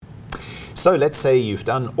So let's say you've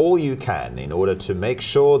done all you can in order to make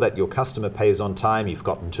sure that your customer pays on time. You've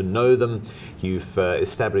gotten to know them. You've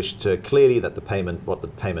established clearly that what the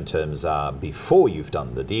payment terms are before you've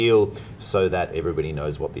done the deal, so that everybody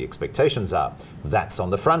knows what the expectations are. That's on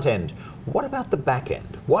the front end. What about the back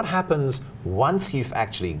end? What happens once you've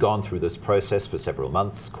actually gone through this process for several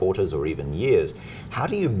months, quarters, or even years? How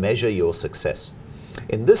do you measure your success?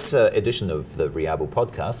 In this edition of the Riabo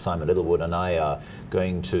podcast, Simon Littlewood and I are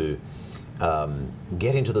going to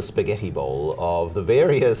get into the spaghetti bowl of the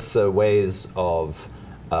various ways of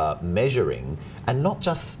measuring, and not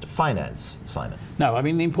just finance, Simon. No, I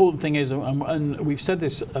mean, the important thing is, and we've said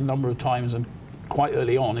this a number of times and quite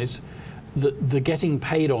early on, is that the getting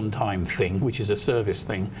paid on time thing, which is a service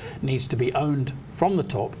thing, needs to be owned from the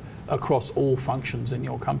top across all functions in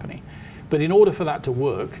your company. But in order for that to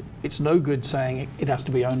work, it's no good saying it has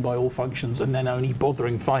to be owned by all functions and then only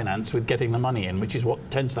bothering finance with getting the money in, which is what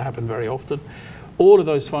tends to happen very often. All of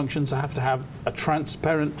those functions have to have a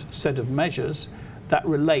transparent set of measures that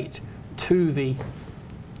relate to the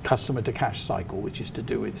customer to cash cycle, which is to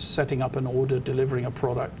do with setting up an order, delivering a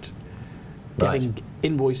product, getting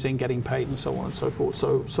invoicing, getting paid, and so on and so forth.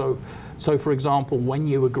 So for example, when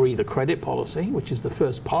you agree the credit policy, which is the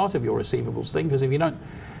first part of your receivables thing, because if you don't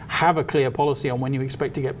have a clear policy on when you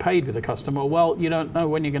expect to get paid with a customer, well, you don't know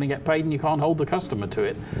when you're going to get paid and you can't hold the customer to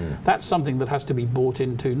it. That's something that has to be bought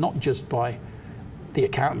into, not just by the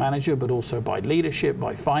account manager, but also by leadership,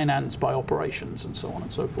 by finance, by operations, and so on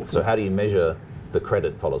and so forth. So how do you measure the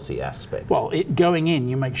credit policy aspect? Well, going in,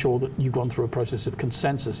 you make sure that you've gone through a process of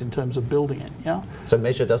consensus in terms of building it. Yeah. So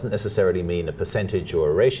measure doesn't necessarily mean a percentage or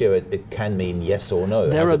a ratio. It can mean yes or no.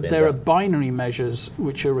 There are binary measures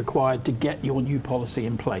which are required to get your new policy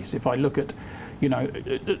in place. If I look at,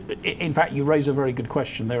 in fact, you raise a very good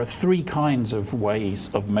question. There are three kinds of ways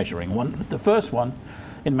of measuring. The first one,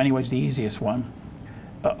 in many ways the easiest one,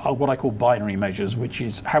 are what I call binary measures, which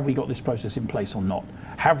is, have we got this process in place or not?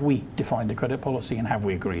 Have we defined a credit policy and have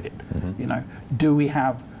we agreed it? Do we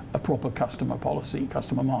have a proper customer policy,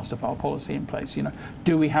 customer master file policy in place?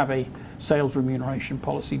 Do we have a sales remuneration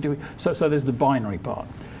policy? So there's the binary part,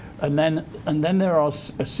 and then there are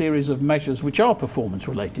a series of measures which are performance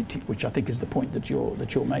related, which I think is the point that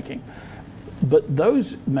you're making. But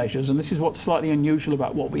those measures, and this is what's slightly unusual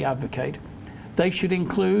about what we advocate, they should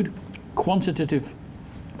include quantitative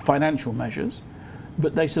financial measures,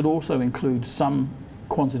 but they should also include some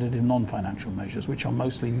quantitative non-financial measures, which are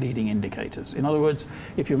mostly leading indicators. In other words,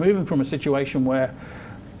 if you're moving from a situation where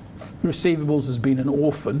receivables has been an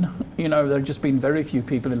orphan, there have just been very few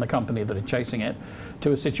people in the company that are chasing it,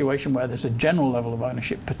 to a situation where there's a general level of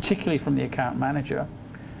ownership, particularly from the account manager,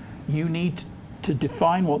 you need to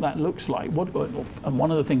define what that looks like. And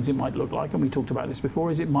one of the things it might look like, and we talked about this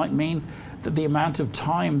before, is it might mean that the amount of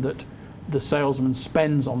time that the salesman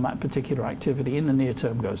spends on that particular activity in the near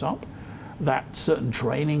term goes up, that certain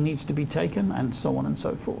training needs to be taken, and so on and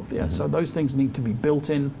so forth. Yeah. So those things need to be built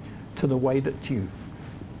in to the way that you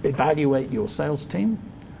evaluate your sales team,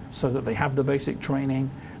 so that they have the basic training,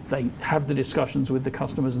 they have the discussions with the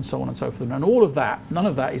customers, and so on and so forth. And all of that, none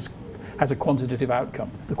of that has a quantitative outcome.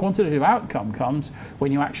 The quantitative outcome comes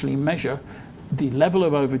when you actually measure the level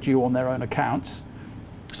of overdue on their own accounts.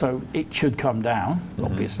 So it should come down,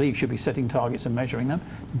 obviously. You should be setting targets and measuring them.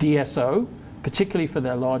 DSO, particularly for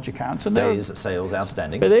their large accounts. And days sales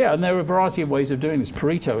outstanding. But and there are a variety of ways of doing this.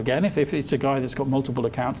 Pareto, again, if it's a guy that's got multiple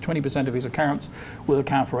accounts, 20% of his accounts will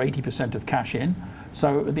account for 80% of cash in.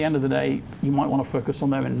 So at the end of the day, you might want to focus on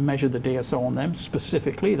them and measure the DSO on them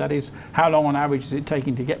specifically. That is, how long on average is it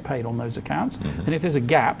taking to get paid on those accounts? And if there's a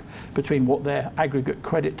gap between what their aggregate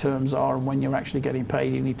credit terms are and when you're actually getting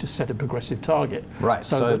paid, you need to set a progressive target. Right.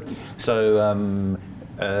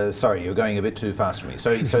 Sorry, you're going a bit too fast for me.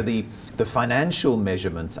 So the financial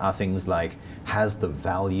measurements are things like, has the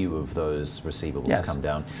value of those receivables come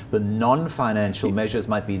down? The non-financial measures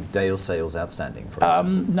might be daily sales outstanding, for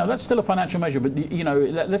example. No, that's still a financial measure, but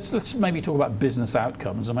let's maybe talk about business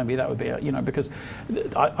outcomes, and maybe that would be because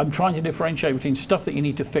I'm trying to differentiate between stuff that you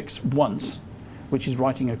need to fix once, which is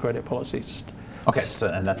writing a credit policy. Okay,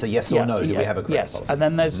 and that's a yes or no. Do we have a credit policy? And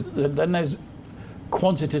then there's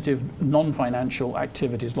quantitative non-financial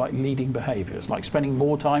activities like leading behaviors, like spending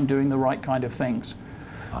more time doing the right kind of things.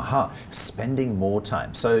 Spending more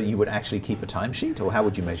time. So you would actually keep a timesheet, or how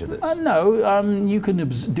would you measure this? No, you can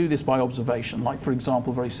do this by observation. Like, for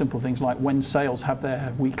example, very simple things like when sales have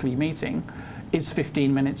their weekly meeting, is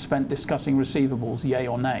 15 minutes spent discussing receivables, yay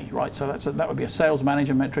or nay, right? So that would be a sales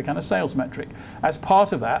manager metric and a sales metric. As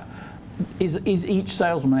part of that, is each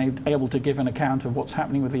salesman able to give an account of what's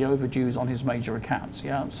happening with the overdues on his major accounts?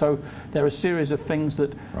 Yeah. So there are a series of things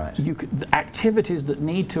that activities that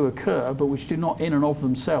need to occur, but which do not in and of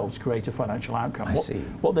themselves create a financial outcome. I see.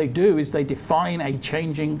 What they do is they define a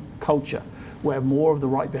changing culture where more of the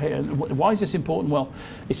right behavior. Why is this important? Well,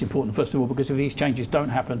 it's important first of all because if these changes don't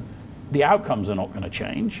happen, the outcomes are not going to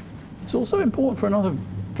change. It's also important for another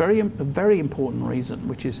very important reason,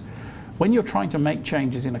 which is when you're trying to make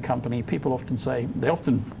changes in a company, people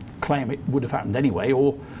often claim it would have happened anyway,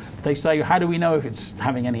 or they say, how do we know if it's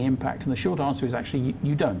having any impact? And the short answer is actually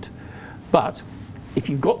you don't. But if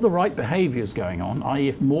you've got the right behaviors going on, i.e.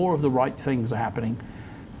 if more of the right things are happening,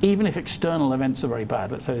 even if external events are very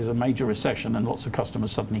bad, let's say there's a major recession and lots of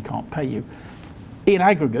customers suddenly can't pay you, in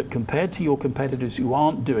aggregate, compared to your competitors who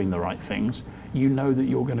aren't doing the right things, you know that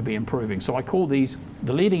you're going to be improving. So I call these,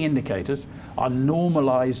 the leading indicators are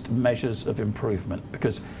normalized measures of improvement,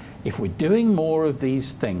 because if we're doing more of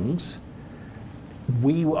these things,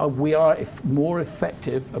 we are more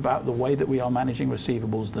effective about the way that we are managing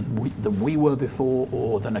receivables than we were before,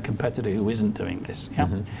 or than a competitor who isn't doing this. Yeah?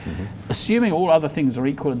 Assuming all other things are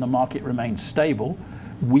equal and the market remains stable,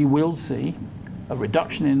 we will see a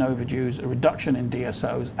reduction in overdues, a reduction in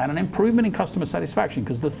DSOs, and an improvement in customer satisfaction,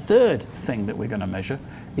 because the third thing that we're going to measure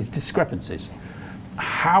is discrepancies.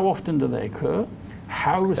 How often do they occur?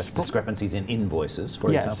 That's discrepancies in invoices,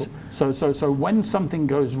 for example. So when something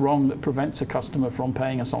goes wrong that prevents a customer from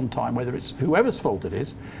paying us on time, whether it's whoever's fault it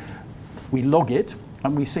is, we log it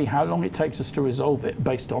and we see how long it takes us to resolve it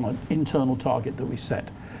based on an internal target that we set.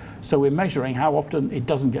 So we're measuring how often it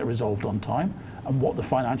doesn't get resolved on time and what the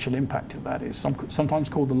financial impact of that is, sometimes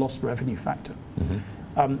called the lost revenue factor.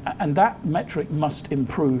 And that metric must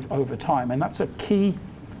improve over time, and that's a key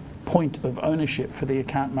point of ownership for the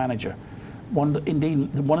account manager. One of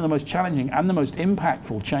the most challenging and the most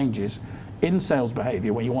impactful changes in sales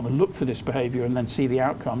behavior, where you want to look for this behavior and then see the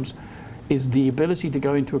outcomes, is the ability to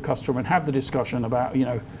go into a customer and have the discussion about,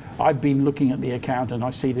 I've been looking at the account and I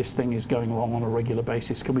see this thing is going wrong on a regular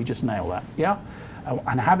basis. Can we just nail that? Yeah.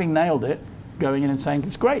 And having nailed it, going in and saying,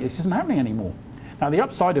 it's great, this isn't happening anymore. Now, the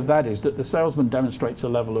upside of that is that the salesman demonstrates a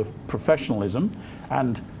level of professionalism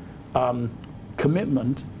and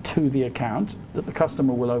commitment to the account that the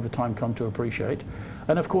customer will over time come to appreciate.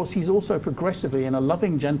 And of course, he's also progressively, in a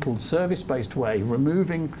loving, gentle, service-based way,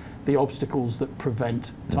 removing the obstacles that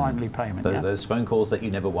prevent timely payment. Those phone calls that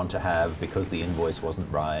you never want to have because the invoice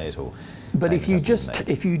wasn't right, or. But if you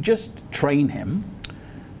just train him,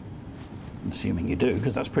 assuming you do,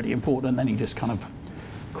 because that's pretty important, and then you just kind of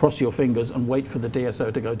cross your fingers and wait for the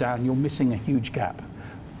DSO to go down, you're missing a huge gap.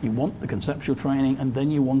 You want the conceptual training, and then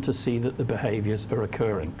you want to see that the behaviors are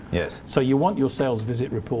occurring. Yes. So you want your sales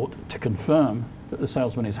visit report to confirm that the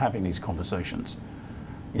salesman is having these conversations.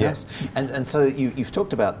 Yes, and so you've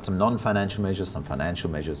talked about some non-financial measures, some financial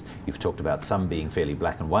measures. You've talked about some being fairly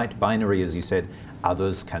black and white, binary, as you said.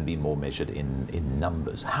 Others can be more measured in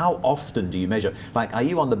numbers. How often do you measure? Like, are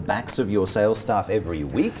you on the backs of your sales staff every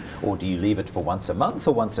week, or do you leave it for once a month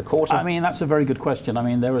or once a quarter? I mean, that's a very good question. I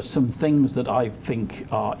mean, there are some things that I think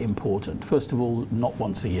are important. First of all, not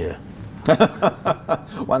once a year.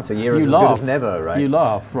 Once a year is as good as never, right? You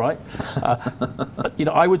laugh, right?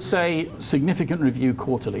 I would say significant review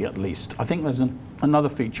quarterly at least. I think there's another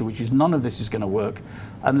feature, which is none of this is going to work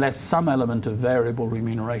unless some element of variable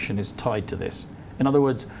remuneration is tied to this. In other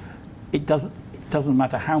words, it doesn't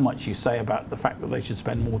matter how much you say about the fact that they should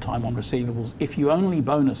spend more time on receivables. If you only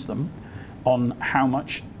bonus them on how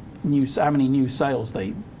many new sales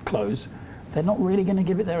they close, they're not really going to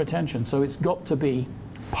give it their attention. So it's got to be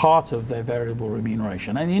part of their variable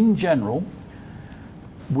remuneration. And in general,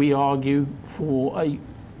 we argue for a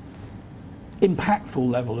impactful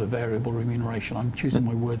level of variable remuneration. I'm choosing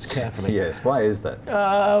my words carefully. Yes, why is that?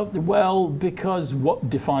 Well, because what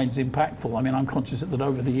defines impactful? I mean, I'm conscious that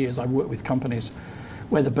over the years I've worked with companies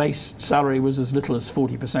where the base salary was as little as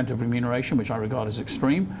 40% of remuneration, which I regard as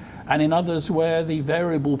extreme, and in others where the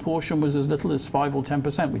variable portion was as little as 5 or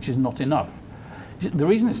 10%, which is not enough. The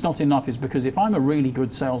reason it's not enough is because if I'm a really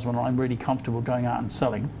good salesman or I'm really comfortable going out and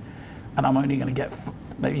selling, and I'm only going to get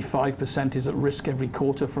maybe 5% is at risk every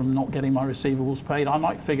quarter from not getting my receivables paid, I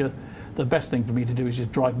might figure the best thing for me to do is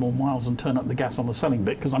just drive more miles and turn up the gas on the selling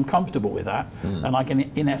bit, because I'm comfortable with that, and I can,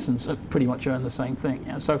 in essence, pretty much earn the same thing.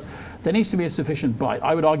 So there needs to be a sufficient bite.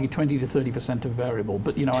 I would argue 20 to 30% of variable,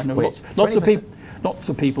 but I know lots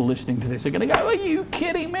of people listening to this are going to go, are you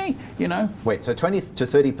kidding me? Wait, so 20 to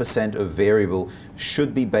 30% of variable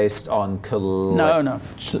should be based on No,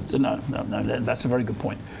 that's a very good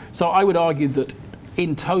point. So I would argue that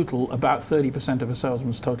in total, about 30% of a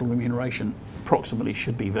salesman's total remuneration approximately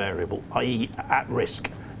should be variable, i.e. at risk.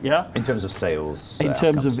 Yeah. In terms of sales. In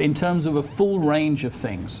terms of a full range of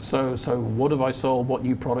things. So what have I sold? What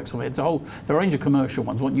new products have I? It's the range of commercial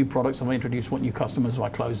ones. What new products have I introduced? What new customers have I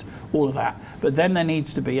closed? All of that. But then there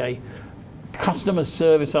needs to be a customer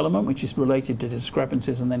service element, which is related to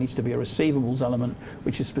discrepancies, and there needs to be a receivables element,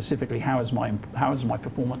 which is specifically how is my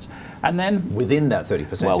performance, and then within that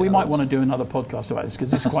 30%. Well, we might want to do another podcast about this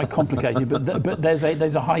because it's quite complicated. but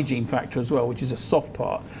there's a hygiene factor as well, which is a soft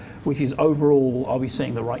part, which is overall, are we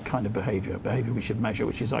seeing the right kind of behaviour we should measure,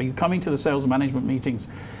 which is, are you coming to the sales management meetings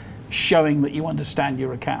showing that you understand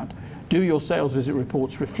your account? Do your sales visit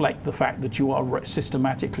reports reflect the fact that you are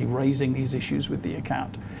systematically raising these issues with the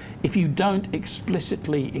account? If you don't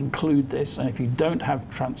explicitly include this, and if you don't have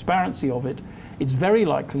transparency of it, it's very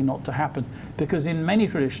likely not to happen, because in many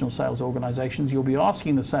traditional sales organizations, you'll be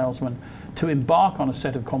asking the salesman to embark on a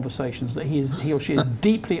set of conversations that he or she is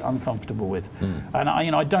deeply uncomfortable with. And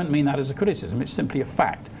I don't mean that as a criticism, it's simply a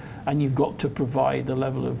fact. And you've got to provide the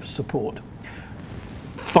level of support.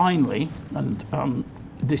 Finally, and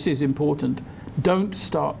this is important, don't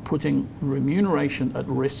start putting remuneration at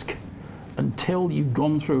risk until you've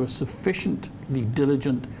gone through a sufficiently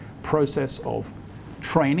diligent process of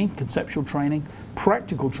training, conceptual training,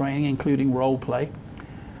 practical training, including role play,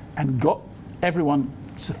 and got everyone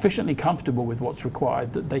sufficiently comfortable with what's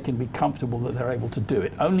required that they can be comfortable that they're able to do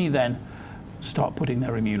it. Only then start putting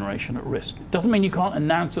their remuneration at risk. Doesn't mean you can't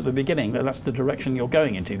announce at the beginning that that's the direction you're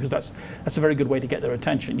going into, because that's a very good way to get their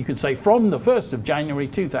attention. You could say, from the 1st of January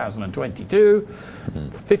 2022,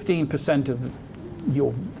 15% of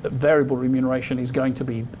your variable remuneration is going to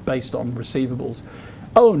be based on receivables.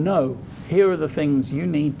 Oh no, here are the things you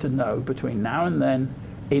need to know between now and then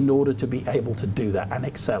in order to be able to do that and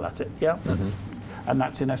excel at it. Yeah. And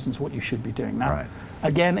that's in essence what you should be doing now. Right.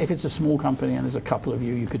 Again, if it's a small company and there's a couple of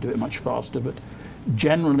you could do it much faster, but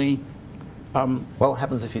generally... what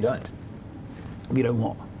happens if you don't? You know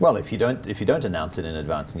what? Well, if you don't announce it in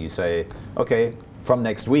advance and you say, okay, from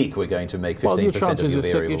next week we're going to make 15% of your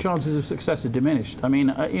variables. Your chances of success are diminished. I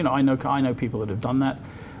mean, I know people that have done that.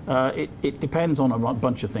 It depends on a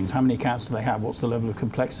bunch of things. How many accounts do they have? What's the level of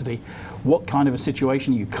complexity? What kind of a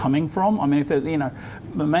situation are you coming from? I mean,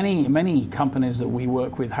 many companies that we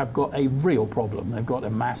work with have got a real problem. They've got a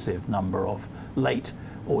massive number of late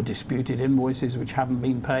or disputed invoices which haven't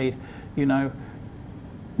been paid.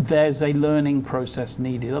 There's a learning process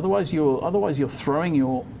needed. Otherwise you're throwing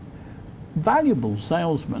your valuable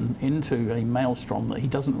salesman into a maelstrom that he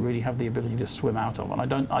doesn't really have the ability to swim out of, and I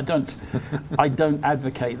don't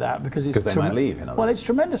advocate that, because they might leave. It's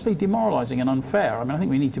tremendously demoralising and unfair. I mean, I think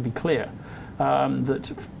we need to be clear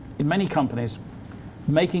that in many companies,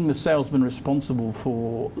 making the salesman responsible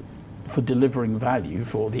for delivering value,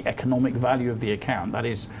 for the economic value of the account, that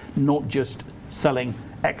is not just selling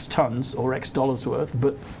X tons or X dollars worth,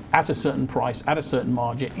 but at a certain price, at a certain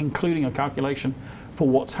margin, including a calculation for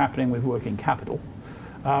what's happening with working capital.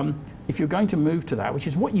 If you're going to move to that, which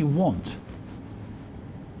is what you want,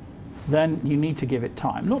 then you need to give it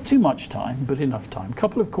time. Not too much time, but enough time. A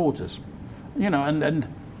couple of quarters. And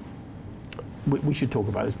we should talk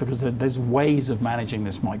about this, because there's ways of managing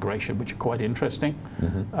this migration which are quite interesting.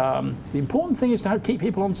 The important thing is to keep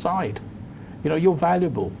people on side. You're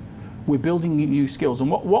valuable. We're building new skills. And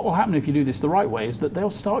what will happen if you do this the right way is that they'll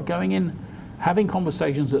start going in, having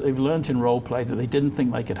conversations that they've learnt in role play that they didn't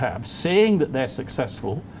think they could have, seeing that they're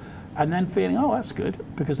successful, and then feeling, oh, that's good,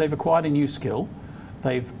 because they've acquired a new skill.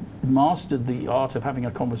 They've mastered the art of having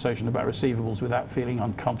a conversation about receivables without feeling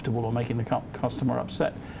uncomfortable or making the customer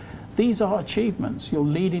upset. These are achievements. You're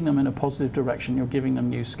leading them in a positive direction. You're giving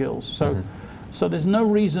them new skills. So there's no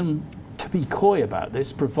reason to be coy about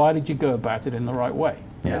this, provided you go about it in the right way.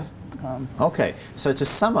 Yes. Okay. So to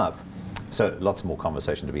sum up, so lots more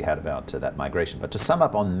conversation to be had about that migration, but to sum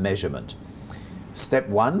up on measurement, step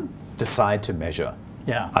one, decide to measure.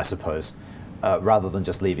 Yeah. I suppose, rather than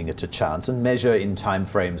just leaving it to chance, and measure in time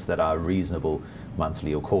frames that are reasonable,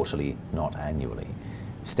 monthly or quarterly, not annually.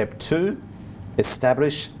 Step two,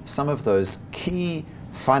 establish some of those key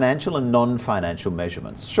financial and non-financial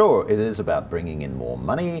measurements. Sure, it is about bringing in more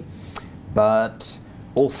money, but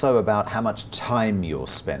also about how much time you're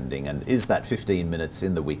spending, and is that 15 minutes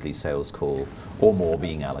in the weekly sales call or more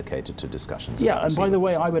being allocated to discussions? Yeah, and by the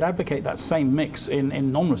way, I would advocate that same mix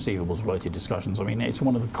in non-receivables related discussions. I mean, it's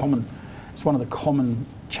one of the common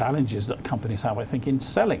challenges that companies have, I think, in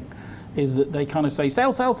selling, is that they kind of say,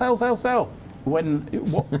 sell, sell, sell, sell, sell.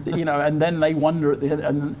 and then they wonder at the end,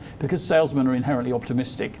 and because salesmen are inherently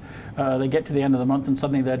optimistic, they get to the end of the month and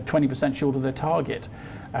suddenly they're 20% short of their target.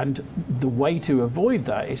 And the way to avoid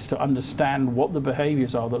that is to understand what the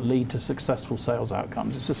behaviors are that lead to successful sales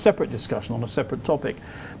outcomes. It's a separate discussion on a separate topic,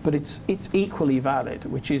 but it's equally valid,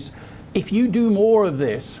 which is if you do more of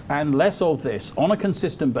this and less of this on a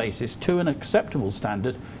consistent basis to an acceptable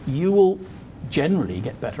standard, you will generally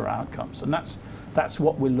get better outcomes. And that's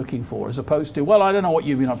what we're looking for, as opposed to, well, I don't know what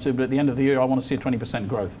you've been up to, but at the end of the year, I want to see a 20%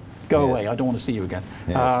 growth. Go away, I don't want to see you again.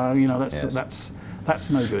 Yes.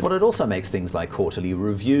 That's no good. Well, it also makes things like quarterly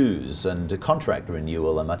reviews and a contract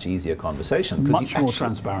renewal a much easier conversation. Much more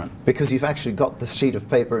transparent. Because you've actually got the sheet of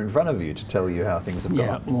paper in front of you to tell you how things have gone.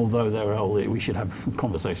 Yeah, although we should have a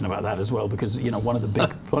conversation about that as well, because one of the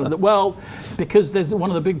big because there's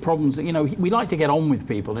one of the big problems that we like to get on with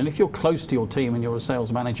people, and if you're close to your team and you're a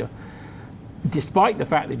sales manager, despite the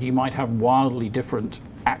fact that you might have wildly different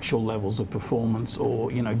actual levels of performance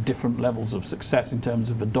or different levels of success in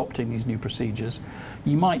terms of adopting these new procedures,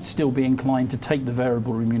 you might still be inclined to take the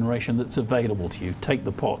variable remuneration that's available to you, take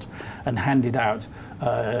the pot and hand it out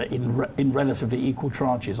in relatively equal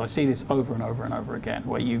tranches. I see this over and over and over again,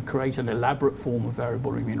 where you create an elaborate form of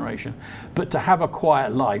variable remuneration, but to have a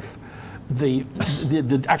quiet life, the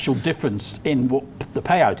actual difference in what the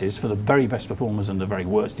payout is for the very best performers and the very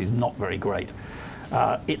worst is not very great.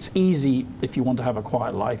 It's easy if you want to have a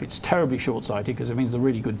quiet life. It's terribly short-sighted because it means the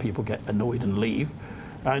really good people get annoyed and leave,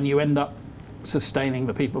 and you end up sustaining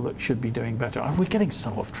the people that should be doing better. We're getting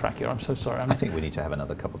so off track here. I'm so sorry. I think we need to have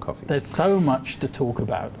another cup of coffee. There's so much to talk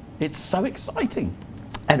about. It's so exciting.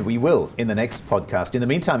 And we will in the next podcast. In the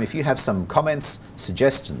meantime, if you have some comments,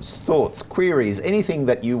 suggestions, thoughts, queries, anything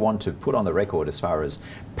that you want to put on the record as far as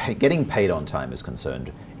getting paid on time is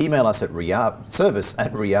concerned, email us at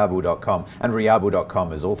service@riabu.com. And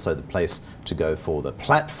riabu.com is also the place to go for the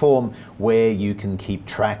platform where you can keep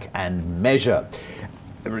track and measure.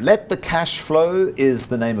 Let the Cash Flow is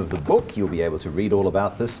the name of the book. You'll be able to read all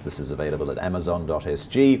about this. This is available at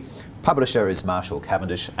amazon.sg. Publisher is Marshall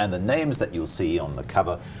Cavendish, and the names that you'll see on the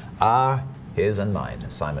cover are his and mine,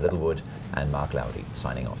 Simon Littlewood and Mark Lowdy,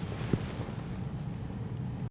 signing off.